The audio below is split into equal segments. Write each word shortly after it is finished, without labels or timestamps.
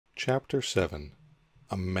Chapter 7.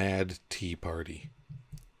 A Mad Tea Party.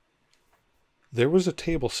 There was a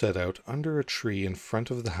table set out under a tree in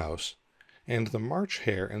front of the house, and the March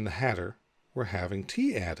Hare and the Hatter were having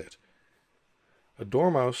tea at it. A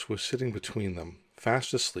Dormouse was sitting between them,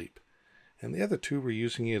 fast asleep, and the other two were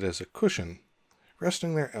using it as a cushion,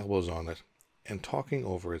 resting their elbows on it, and talking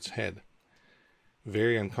over its head.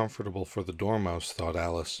 Very uncomfortable for the Dormouse, thought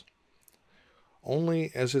Alice.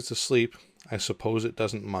 Only as it's asleep, I suppose it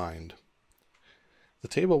doesn't mind. The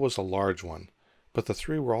table was a large one, but the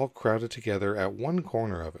three were all crowded together at one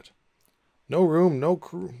corner of it. "No room,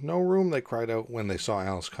 no room," they cried out when they saw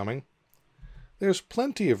Alice coming. "There's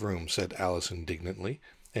plenty of room," said Alice indignantly,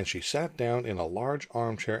 and she sat down in a large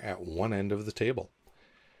armchair at one end of the table.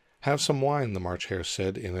 "Have some wine," the March Hare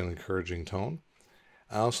said in an encouraging tone.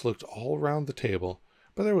 Alice looked all round the table,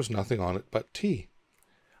 but there was nothing on it but tea.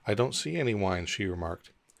 "I don't see any wine," she remarked.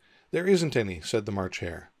 "There isn't any," said the March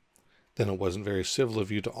Hare. "Then it wasn't very civil of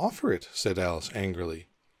you to offer it," said Alice angrily.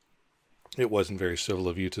 "It wasn't very civil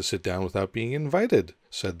of you to sit down without being invited,"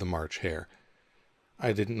 said the March Hare.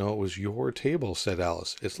 "I didn't know it was your table," said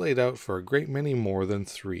Alice. "It's laid out for a great many more than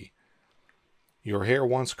three." "Your hair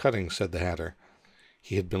wants cutting," said the Hatter.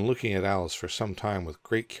 He had been looking at Alice for some time with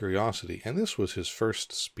great curiosity, and this was his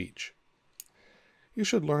first speech. "You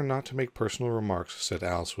should learn not to make personal remarks," said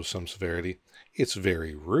Alice with some severity. "It's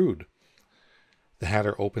very rude." The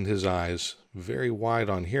Hatter opened his eyes very wide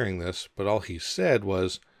on hearing this, but all he said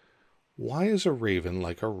was, "Why is a raven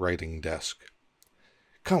like a writing desk?"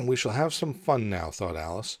 "Come, we shall have some fun now," thought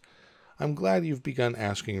Alice. "I'm glad you've begun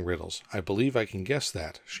asking riddles. I believe I can guess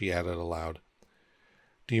that," she added aloud.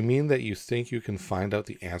 "Do you mean that you think you can find out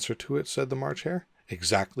the answer to it?" said the March Hare.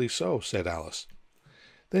 "Exactly so," said Alice.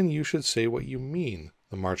 "Then you should say what you mean,"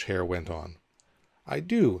 the March Hare went on. "I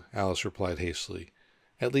do," Alice replied hastily.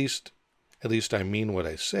 At least I mean what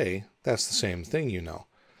I say. That's the same thing, you know."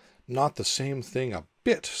 "Not the same thing a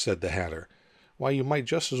bit," said the Hatter. "Why, you might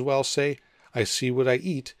just as well say, 'I see what I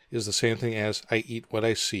eat' is the same thing as 'I eat what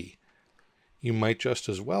I see.' You might just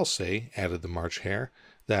as well say," added the March Hare,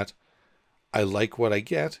 "that 'I like what I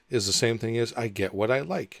get' is the same thing as 'I get what I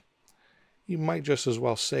like.' You might just as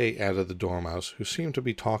well say," added the Dormouse, who seemed to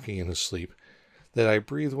be talking in his sleep, "that 'I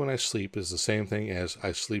breathe when I sleep' is the same thing as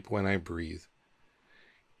 'I sleep when I breathe.'"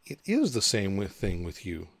 "It is the same thing with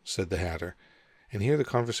you," said the Hatter, and here the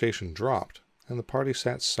conversation dropped, and the party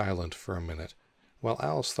sat silent for a minute, while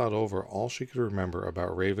Alice thought over all she could remember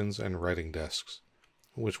about ravens and writing desks,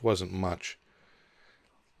 which wasn't much.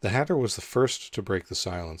 The Hatter was the first to break the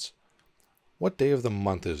silence. "What day of the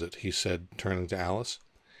month is it?" he said, turning to Alice.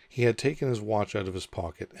 He had taken his watch out of his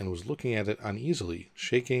pocket and was looking at it uneasily,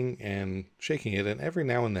 shaking it, and every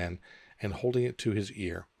now and then, and holding it to his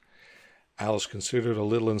ear. Alice considered a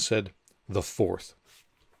little and said, "The 4th."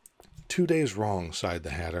 "2 days wrong," sighed the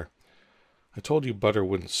Hatter. "I told you butter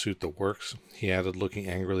wouldn't suit the works," he added, looking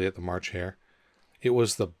angrily at the March Hare. "It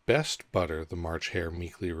was the best butter," the March Hare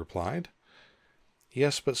meekly replied.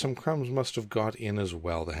 "Yes, but some crumbs must have got in as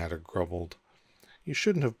well," the Hatter grumbled. "You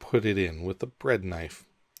shouldn't have put it in with the bread knife."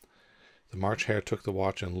 The March Hare took the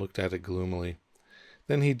watch and looked at it gloomily.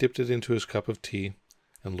 Then he dipped it into his cup of tea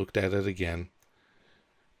and looked at it again.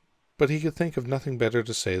 But he could think of nothing better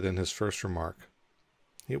to say than his first remark.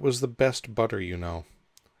 "It was the best butter, you know."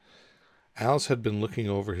 Alice had been looking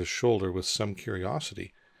over his shoulder with some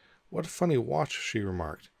curiosity. "What a funny watch," she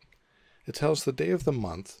remarked. "It tells the day of the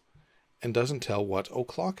month, and doesn't tell what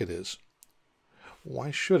o'clock it is." "Why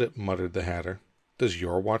should it?" muttered the Hatter. "Does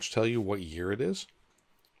your watch tell you what year it is?"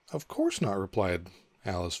 "Of course not," replied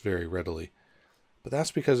Alice very readily. "But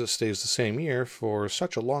that's because it stays the same year for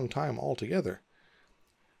such a long time altogether."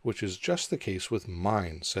 "Which is just the case with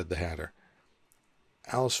mine," said the Hatter.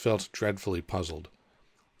 Alice felt dreadfully puzzled.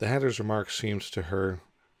 The Hatter's remark seemed to her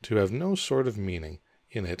to have no sort of meaning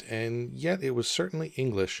in it, and yet it was certainly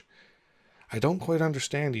English. "I don't quite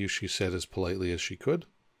understand you," she said as politely as she could.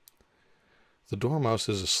 "The Dormouse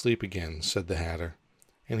is asleep again," said the Hatter,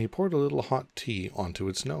 and he poured a little hot tea onto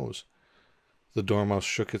its nose. The Dormouse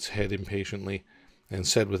shook its head impatiently, and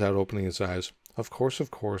said without opening its eyes, of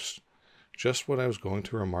course, just what I was going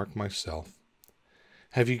to remark myself."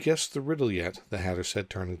 "Have you guessed the riddle yet?" the Hatter said,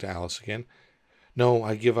 turning to Alice again. "No,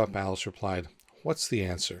 I give up," Alice replied. "What's the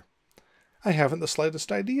answer?" "I haven't the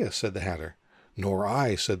slightest idea," said the Hatter. "Nor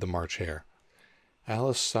I," said the March Hare.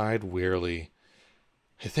 Alice sighed wearily.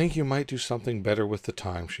 "I think you might do something better with the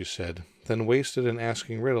time," she said, "than waste it in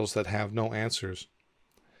asking riddles that have no answers."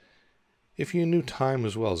 "If you knew time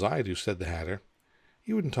as well as I do," said the Hatter,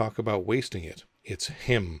 "you wouldn't talk about wasting it. It's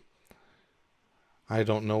him." "I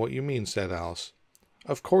don't know what you mean," said Alice.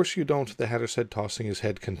 Of course you don't, the Hatter said, tossing his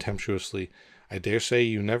head contemptuously. I dare say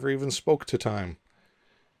you never even spoke to time.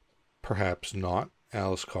 Perhaps not,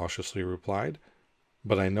 Alice cautiously replied,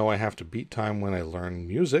 but I know I have to beat time when I learn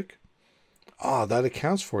music. Ah, that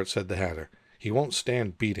accounts for it, said the Hatter. He won't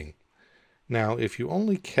stand beating. Now, if you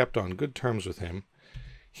only kept on good terms with him,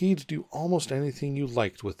 he'd do almost anything you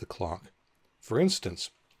liked with the clock. For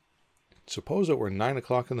instance, suppose it were 9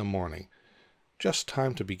 o'clock in the morning, just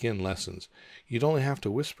time to begin lessons. You'd only have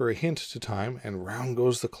to whisper a hint to time, and round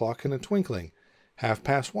goes the clock in a twinkling.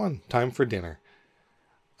 1:30, time for dinner.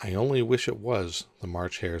 I only wish it was, the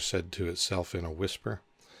March Hare said to itself in a whisper.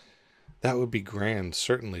 That would be grand,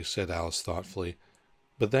 certainly, said Alice thoughtfully.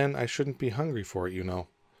 But then I shouldn't be hungry for it, you know.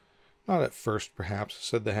 Not at first, perhaps,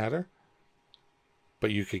 said the Hatter. But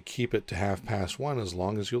you could keep it to 1:30 as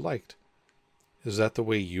long as you liked. Is that the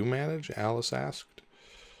way you manage? Alice asked.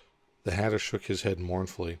 The Hatter shook his head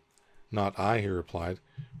mournfully. Not I, he replied.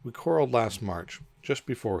 We quarreled last March, just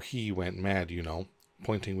before he went mad, you know,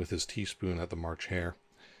 pointing with his teaspoon at the March Hare.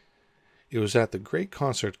 It was at the great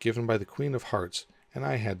concert given by the Queen of Hearts, and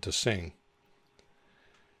I had to sing.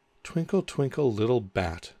 Twinkle, twinkle, little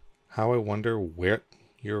bat, how I wonder where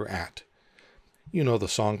you're at. You know the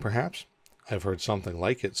song, perhaps? I've heard something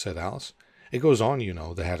like it, said Alice. It goes on, you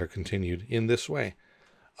know, the Hatter continued, in this way.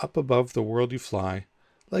 Up above the world you fly,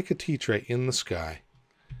 like a tea tray in the sky.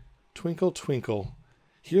 Twinkle, twinkle.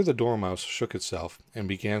 Here the Dormouse shook itself and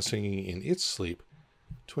began singing in its sleep.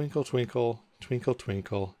 Twinkle, twinkle, twinkle,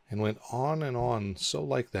 twinkle, and went on so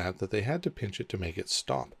like that they had to pinch it to make it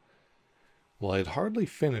stop. Well, I had hardly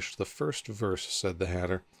finished the first verse, said the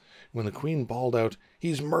Hatter, when the Queen bawled out,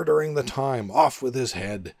 He's murdering the time! Off with his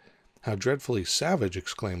head! How dreadfully savage!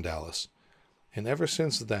 Exclaimed Alice. And ever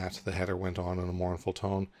since that, the Hatter went on in a mournful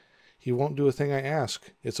tone, he won't do a thing I ask.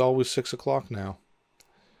 It's always 6 o'clock now.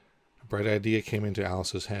 A bright idea came into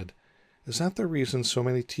Alice's head. Is that the reason so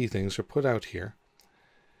many tea things are put out here?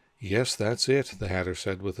 Yes, that's it, the Hatter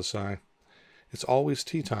said with a sigh. It's always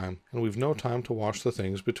tea time, and we've no time to wash the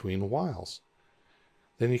things between whiles.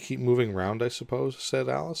 Then you keep moving round, I suppose, said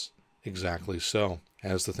Alice. Exactly so,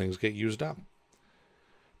 as the things get used up.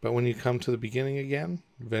 But when you come to the beginning again,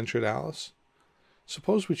 ventured Alice.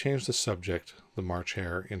 Suppose we change the subject, the March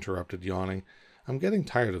Hare interrupted, yawning. I'm getting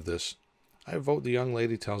tired of this. I vote the young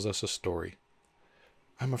lady tells us a story.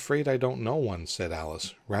 I'm afraid I don't know one, said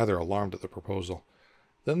Alice, rather alarmed at the proposal.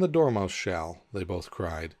 Then the Dormouse shall, they both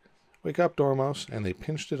cried. Wake up, Dormouse, and they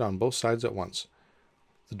pinched it on both sides at once.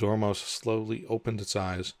 The Dormouse slowly opened its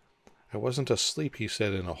eyes. I wasn't asleep, he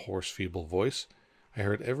said in a hoarse, feeble voice. I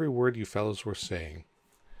heard every word you fellows were saying.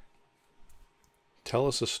 Tell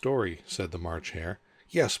us a story, said the March Hare.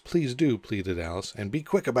 Yes, please do, pleaded Alice, and be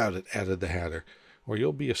quick about it, added the Hatter, or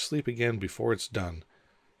you'll be asleep again before it's done.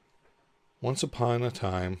 Once upon a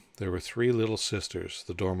time there were 3 little sisters,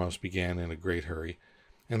 the Dormouse began in a great hurry,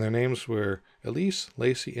 and their names were Elise,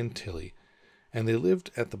 Lacey, and Tilly, and they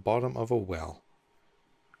lived at the bottom of a well.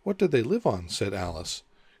 What did they live on? Said Alice,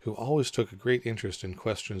 who always took a great interest in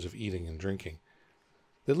questions of eating and drinking.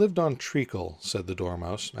 They lived on treacle, said the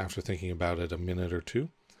Dormouse, after thinking about it a minute or two.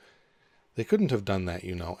 They couldn't have done that,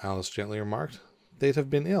 you know, Alice gently remarked. They'd have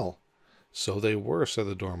been ill. So they were, said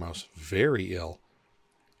the Dormouse, very ill.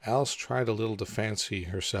 Alice tried a little to fancy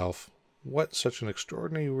herself what such an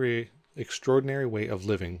extraordinary way of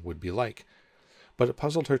living would be like, but it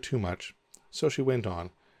puzzled her too much, so she went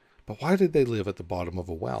on. But why did they live at the bottom of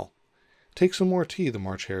a well? Take some more tea, the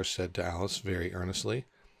March Hare said to Alice very earnestly.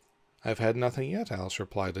 I've had nothing yet, Alice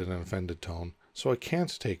replied in an offended tone, so I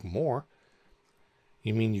can't take more.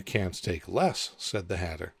 You mean you can't take less, said the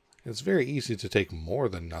Hatter. It's very easy to take more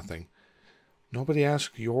than nothing. Nobody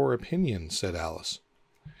asked your opinion, said Alice.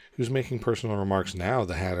 Who's making personal remarks now?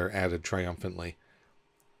 The Hatter added triumphantly.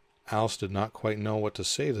 Alice did not quite know what to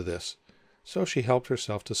say to this, so she helped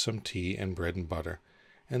herself to some tea and bread and butter,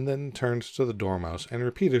 and then turned to the Dormouse and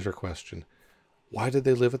repeated her question. Why did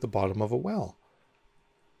they live at the bottom of a well?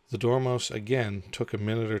 The Dormouse again took a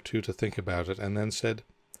minute or two to think about it, and then said,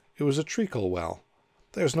 It was a treacle well.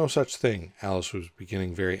 There's no such thing, Alice was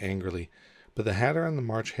beginning very angrily, but the Hatter and the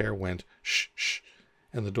March Hare went, Shh, shh,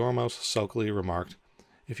 and the Dormouse sulkily remarked,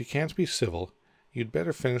 If you can't be civil, you'd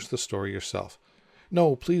better finish the story yourself.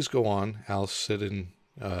 No, please go on, Alice said in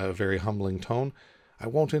a very humbling tone. I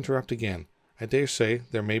won't interrupt again. I dare say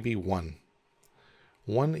there may be one.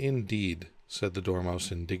 One indeed, said the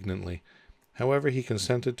Dormouse indignantly. However, he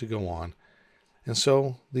consented to go on. And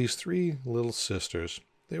so these 3 little sisters,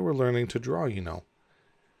 they were learning to draw, you know.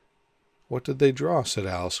 What did they draw? Said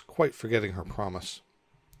Alice, quite forgetting her promise.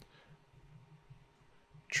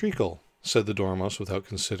 Treacle, said the Dormouse without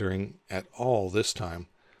considering at all this time.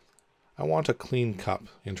 I want a clean cup,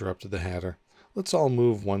 interrupted the Hatter. Let's all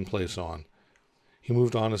move one place on. He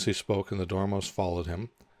moved on as he spoke, and the Dormouse followed him.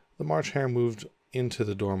 The March Hare moved into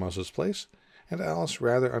the Dormouse's place, and Alice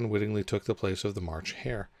rather unwittingly took the place of the March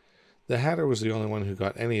Hare. The Hatter was the only one who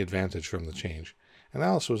got any advantage from the change, and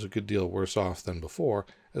Alice was a good deal worse off than before,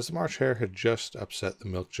 as the March Hare had just upset the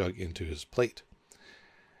milk jug into his plate.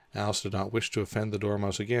 Alice did not wish to offend the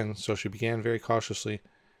Dormouse again, so she began very cautiously,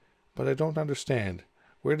 "But I don't understand.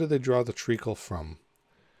 Where do they draw the treacle from?"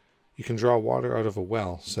 "You can draw water out of a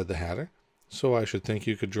well," said the Hatter. "So I should think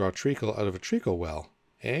you could draw treacle out of a treacle well.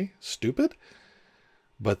 Eh? Stupid?"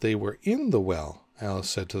 "But they were in the well," Alice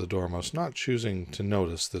said to the Dormouse, not choosing to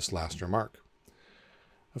notice this last remark.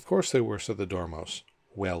 "Of course they were," said the Dormouse.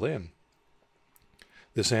 "Well in."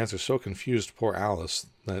 This answer so confused poor Alice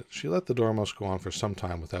that she let the Dormouse go on for some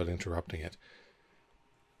time without interrupting it.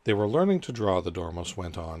 "They were learning to draw," the Dormouse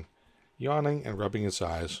went on, yawning and rubbing its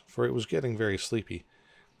eyes, for it was getting very sleepy,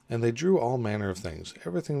 "and they drew all manner of things,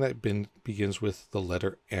 everything that begins with the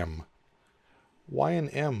letter M." "Why an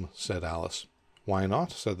M?" said Alice. "Why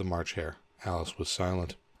not?" said the March Hare. Alice was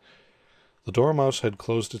silent. The Dormouse had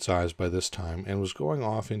closed its eyes by this time, and was going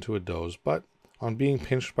off into a doze, but, on being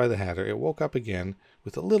pinched by the Hatter, it woke up again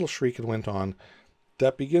with a little shriek and went on,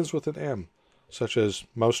 "That begins with an M, such as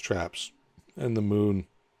mousetraps, and the moon,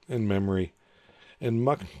 and memory, and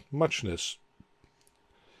muchness.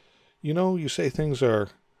 You know, you say things are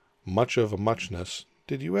much of a muchness.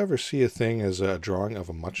 Did you ever see a thing as a drawing of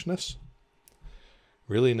a muchness?"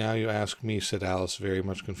 "Really, now you ask me," said Alice, very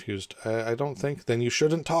much confused. I don't think." "Then you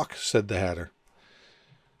shouldn't talk," said the Hatter.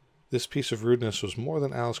 This piece of rudeness was more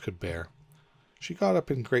than Alice could bear. She got up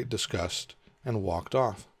in great disgust, and walked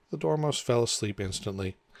off. The Dormouse fell asleep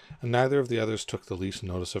instantly, and neither of the others took the least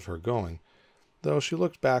notice of her going, though she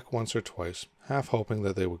looked back once or twice, half hoping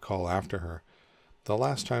that they would call after her. The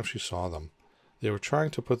last time she saw them, they were trying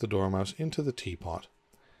to put the Dormouse into the teapot.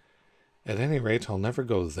 "At any rate, I'll never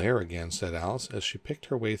go there again," said Alice, as she picked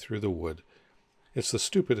her way through the wood. "It's the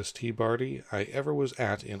stupidest tea party I ever was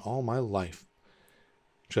at in all my life."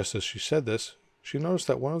 Just as she said this, she noticed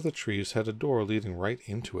that one of the trees had a door leading right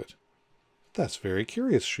into it. "That's very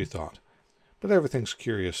curious," she thought, "but everything's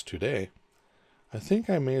curious today. I think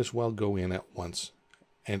I may as well go in at once."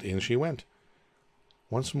 And in she went.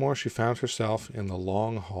 Once more she found herself in the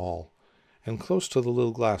long hall, and close to the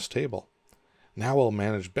little glass table. "Now I'll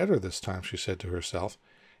manage better this time," she said to herself,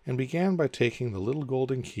 and began by taking the little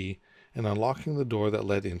golden key and unlocking the door that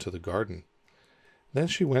led into the garden. Then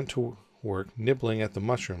she went to work nibbling at the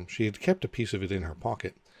mushroom. She had kept a piece of it in her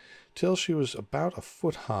pocket, till she was about a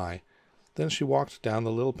foot high. Then she walked down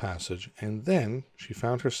the little passage, and then she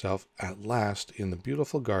found herself at last in the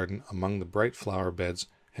beautiful garden among the bright flower beds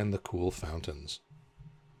and the cool fountains.